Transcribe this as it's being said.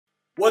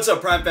What's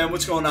up, Prime fam?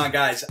 What's going on,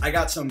 guys? I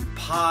got some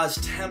pause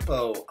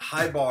tempo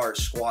high bar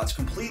squats,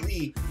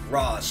 completely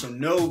raw, so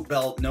no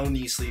belt, no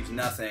knee sleeves,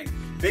 nothing.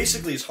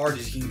 Basically as hard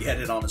as you can get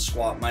it on a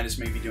squat, minus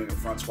maybe doing a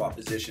front squat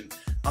position.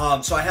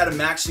 So I had a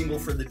max single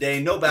for the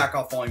day, no back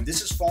off volume.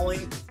 This is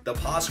following the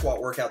pause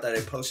squat workout that I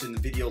posted in the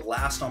video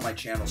last on my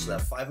channel. So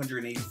that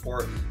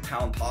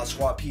 584-pound pause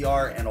squat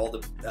PR and all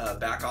the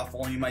back off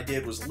volume I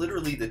did was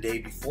literally the day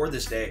before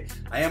this day.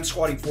 I am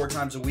squatting 4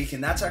 times a week,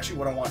 and that's actually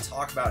what I want to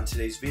talk about in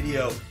today's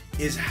video,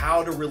 is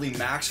how to really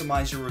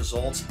maximize your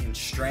results in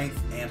strength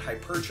and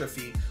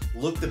hypertrophy,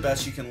 look the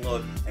best you can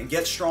look, and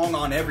get strong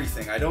on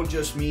everything. I don't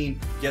just mean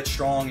get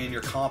strong in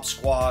your comp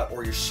squat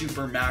or your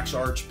super max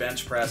arch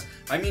bench press.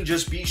 I mean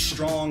just be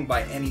strong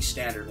by any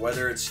standard,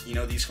 whether it's, you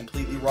know, these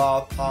completely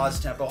raw pause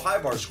tempo high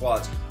bar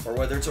squats, or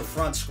whether it's a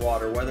front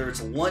squat, or whether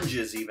it's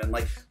lunges even,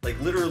 like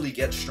literally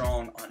get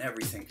strong on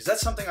everything, because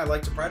that's something I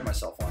like to pride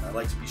myself on. I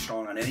like to be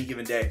strong on any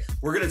given day.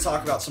 We're going to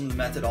talk about some of the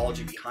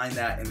methodology behind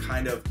that and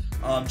kind of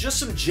just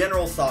some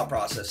general thought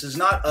process. It's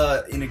not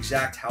an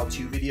exact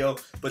how-to video,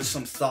 but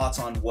some thoughts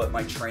on what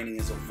my training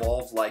has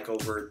evolved like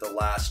over the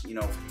last,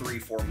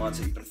 3-4 months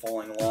that you've been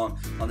following along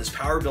on this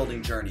power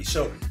building journey.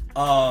 So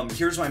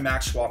here's my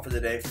max squat for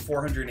the day,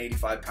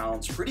 485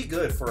 pounds, pretty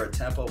good for a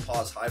tempo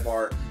pause high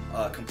bar,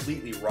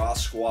 completely raw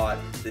squat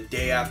the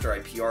day after I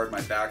PR'd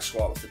my back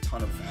squat with a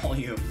ton of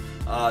volume.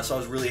 So I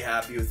was really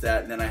happy with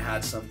that. And then I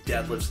had some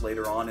deadlifts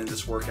later on in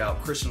this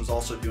workout. Kristen was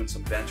also doing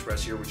some bench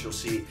press here, which you'll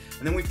see.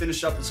 And then we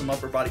finished up with some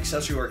upper body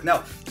accessory work.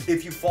 Now,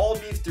 if you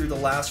followed me through the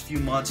last few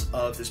months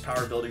of this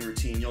power building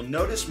routine, you'll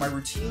notice my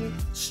routine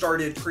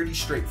started pretty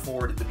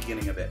straightforward at the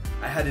beginning of it.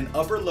 I had an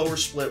upper lower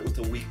split with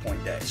a weak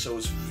point day. So it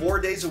was 4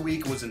 days a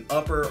week was an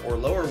upper or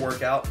lower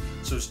workout.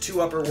 So it was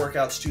 2 upper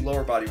workouts, 2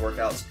 lower body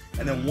workouts,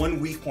 and then 1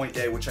 weak point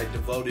day, which I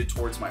devoted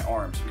towards my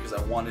arms because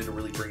I wanted to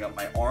really bring up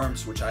my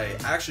arms, which I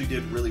actually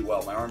did really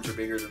well. My arms are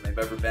bigger than they've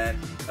ever been.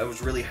 I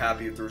was really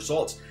happy with the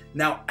results.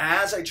 Now,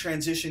 as I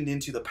transitioned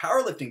into the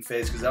powerlifting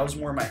phase, because that was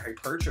more my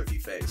hypertrophy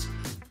phase,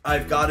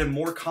 I've gotten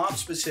more comp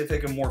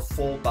specific and more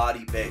full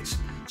body based.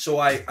 So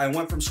I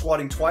went from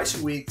squatting twice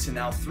a week to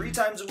now 3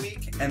 times a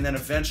week, and then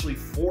eventually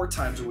 4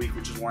 times a week,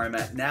 which is where I'm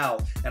at now.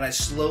 And I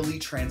slowly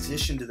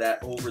transitioned to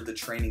that over the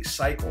training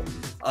cycle.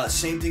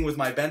 Same thing with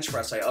my bench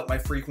press. I up my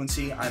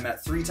frequency. I'm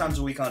at 3 times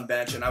a week on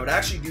bench, and I would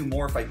actually do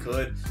more if I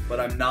could, but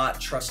I'm not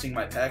trusting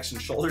my pecs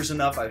and shoulders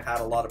enough. I've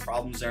had a lot of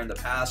problems there in the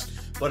past,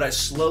 but I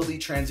slowly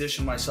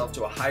transitioned myself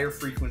to a higher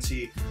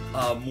frequency,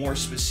 more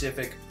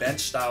specific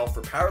bench style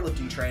for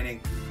powerlifting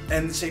training.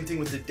 And the same thing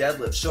with the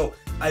deadlift. So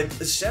I've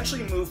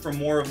essentially moved from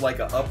more of like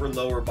a upper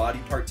lower body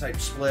part type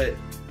split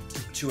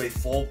to a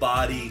full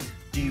body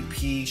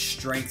DUP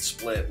strength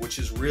split, which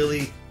is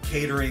really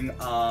catering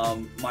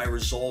my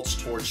results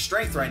towards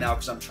strength right now,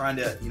 because I'm trying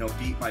to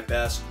beat my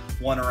best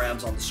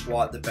 1RMs on the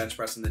squat, the bench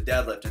press, and the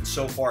deadlift. And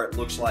so far it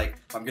looks like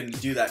I'm going to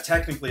do that.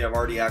 Technically, I've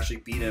already actually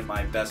beaten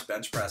my best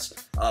bench press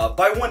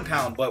by 1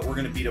 pound, but we're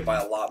going to beat it by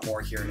a lot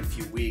more here in a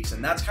few weeks.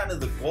 And that's kind of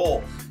the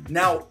goal.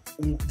 Now,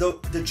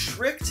 the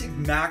trick to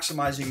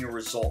maximizing your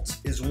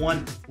results is,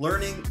 1,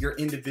 learning your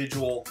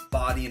individual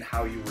body and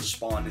how you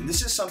respond. And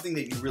this is something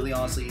that you really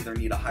honestly either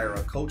need to hire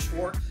a coach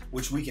for,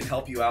 which we can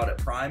help you out at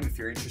Prime if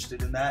you're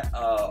interested in that.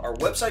 Our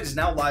website is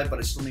now live, but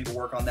I still need to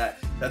work on that.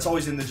 That's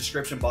always in the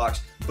description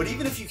box. But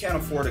even if you can't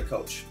afford a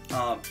coach,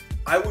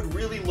 I would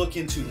really look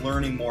into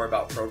learning more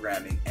about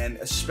programming, and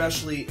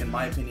especially, in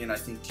my opinion, I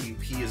think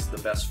DUP is the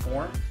best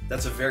form.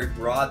 That's a very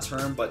broad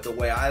term, but the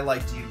way I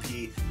like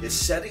DUP is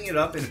setting it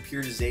up in a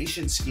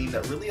periodization scheme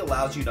that really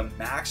allows you to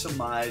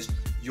maximize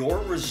your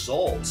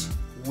results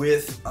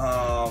with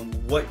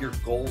what your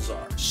goals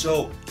are.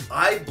 So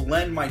I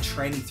blend my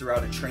training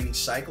throughout a training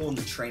cycle and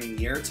the training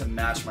year to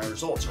match my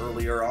results.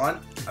 Earlier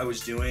on, I was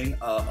doing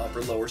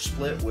upper lower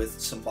split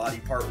with some body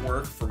part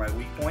work for my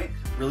weak point,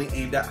 really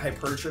aimed at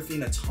hypertrophy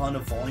and a ton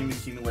of volume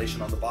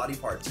accumulation on the body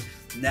parts.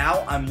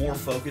 Now I'm more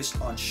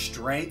focused on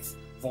strength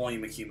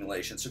volume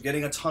accumulation, so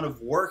getting a ton of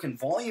work and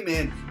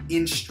volume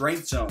in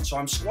strength zone. So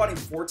I'm squatting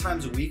 4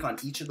 times a week on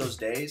each of those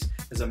days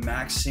as a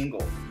max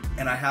single,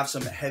 and I have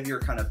some heavier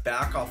kind of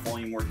back off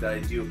volume work that I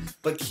do.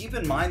 But keep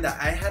in mind that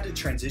I had to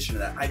transition to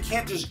that. I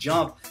can't just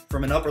jump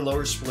from an upper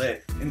lower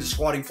split into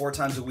squatting 4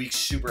 times a week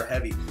super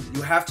heavy.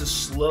 You have to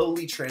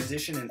slowly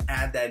transition and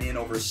add that in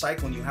over a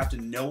cycle, and you have to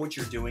know what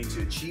you're doing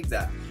to achieve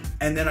that.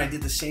 And then I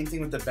did the same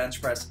thing with the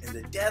bench press and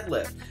the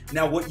deadlift.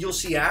 Now, what you'll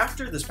see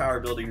after this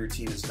power building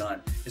routine is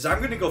done is I'm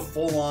going to go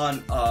full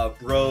on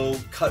bro,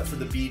 cut for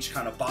the beach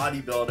kind of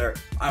bodybuilder.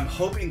 I'm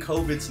hoping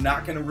COVID's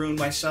not going to ruin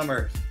my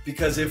summer,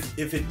 because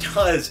if it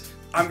does,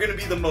 I'm going to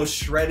be the most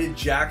shredded,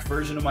 jacked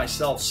version of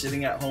myself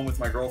sitting at home with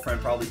my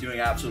girlfriend, probably doing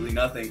absolutely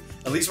nothing.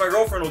 At least my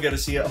girlfriend will get to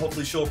see it.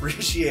 Hopefully she'll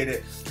appreciate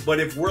it. But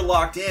if we're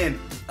locked in,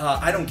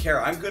 I don't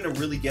care. I'm going to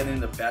really get in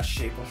the best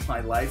shape of my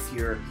life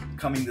here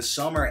coming this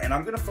summer, and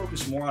I'm going to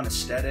focus more on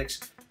aesthetics,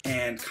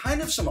 and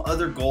kind of some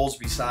other goals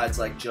besides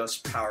like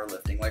just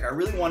powerlifting. Like I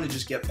really want to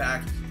just get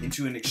back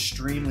into an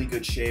extremely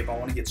good shape. I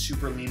want to get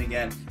super lean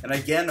again. And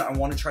again, I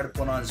want to try to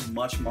put on as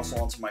much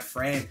muscle onto my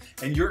frame.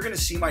 And you're going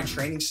to see my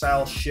training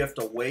style shift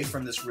away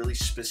from this really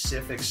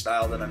specific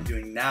style that I'm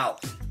doing now.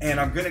 And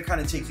I'm going to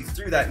kind of take you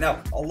through that.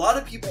 Now, a lot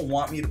of people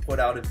want me to put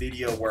out a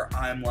video where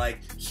I'm like,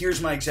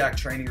 here's my exact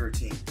training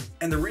routine.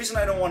 And the reason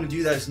I don't want to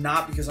do that is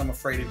not because I'm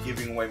afraid of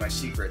giving away my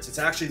secrets. It's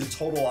actually the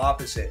total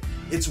opposite.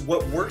 It's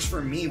what works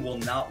for me will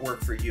not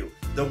work for you.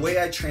 The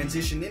way I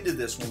transition into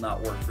this will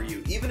not work for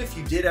you. Even if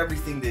you did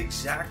everything the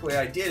exact way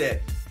I did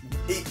it,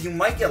 you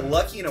might get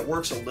lucky and it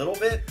works a little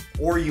bit,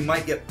 or you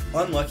might get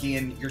unlucky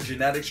and your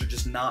genetics are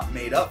just not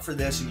made up for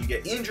this and you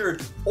get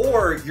injured,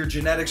 or your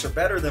genetics are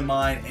better than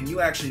mine and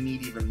you actually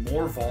need even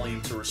more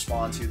volume to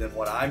respond to than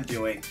what I'm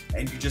doing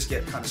and you just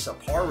get kind of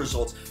subpar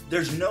results.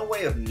 There's no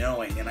way of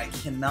knowing, and I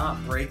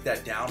cannot break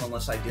that down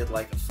unless I did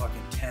like a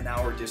fucking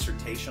 10-hour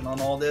dissertation on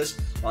all this,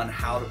 on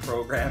how to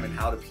program and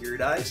how to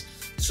periodize.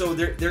 So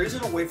there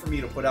isn't a way for me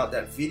to put out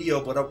that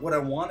video, but what I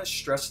want to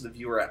stress to the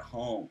viewer at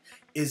home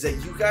is that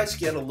you guys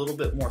get a little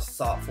bit more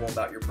thoughtful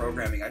about your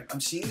programming.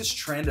 I'm seeing this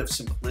trend of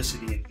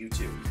simplicity in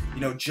YouTube.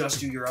 You know, just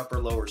do your upper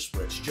lower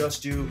splits,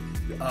 just do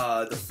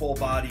the full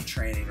body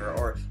training,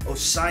 or oh,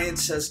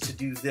 science says to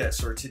do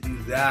this or to do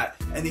that.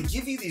 And they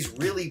give you these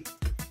really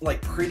like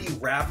pretty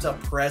wrapped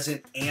up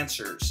present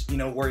answers, you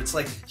know, where it's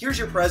like, here's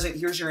your present,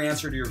 here's your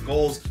answer to your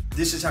goals,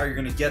 this is how you're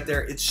gonna get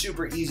there. It's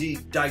super easy.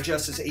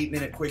 Digest this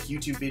 8-minute quick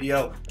YouTube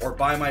video or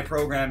buy my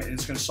program and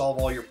it's gonna solve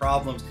all your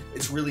problems.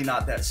 It's really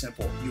not that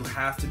simple. You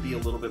have to be a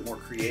little bit more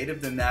creative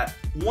than that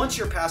once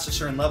you're past a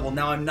certain level.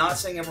 Now, I'm not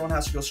saying everyone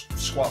has to go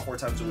squat 4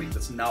 times a week.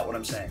 That's not what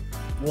I'm saying.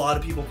 A lot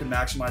of people can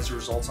maximize the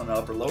results on the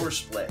upper lower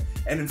split.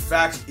 And in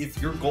fact,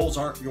 if your goals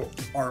aren't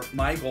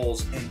my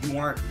goals and you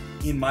aren't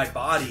in my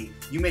body,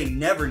 you may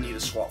never need a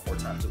squat 4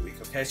 times a week,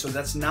 okay? So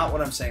that's not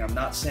what I'm saying. I'm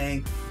not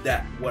saying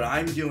that what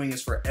I'm doing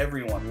is for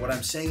everyone. What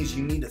I'm saying is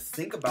you need to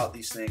think about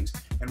these things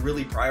and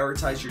really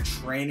prioritize your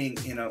training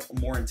in a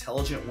more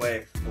intelligent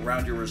way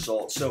around your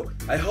results. So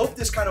I hope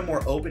this kind of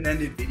more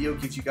open-ended video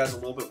gives you guys a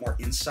little bit more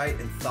insight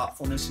and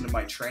thoughtfulness into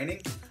my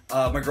training.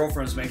 My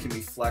girlfriend's making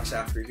me flex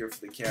after here for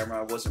the camera.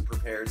 I wasn't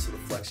prepared, so the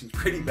flexing's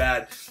pretty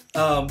bad.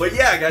 But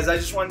yeah, guys, I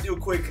just want to do a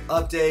quick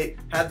update.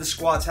 Had the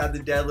squats, had the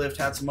deadlift,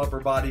 had some upper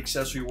body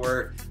accessory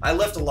work. I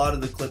left a lot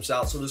of the clips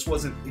out, so this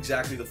wasn't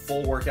exactly the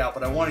full workout,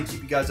 but I want to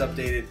keep you guys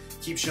updated,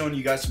 keep showing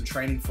you guys some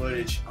training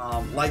footage.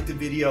 Like the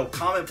video,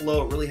 comment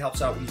below. It really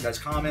helps out when you guys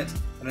comment.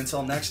 And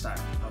until next time,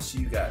 I'll see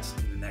you guys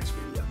in the next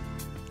video.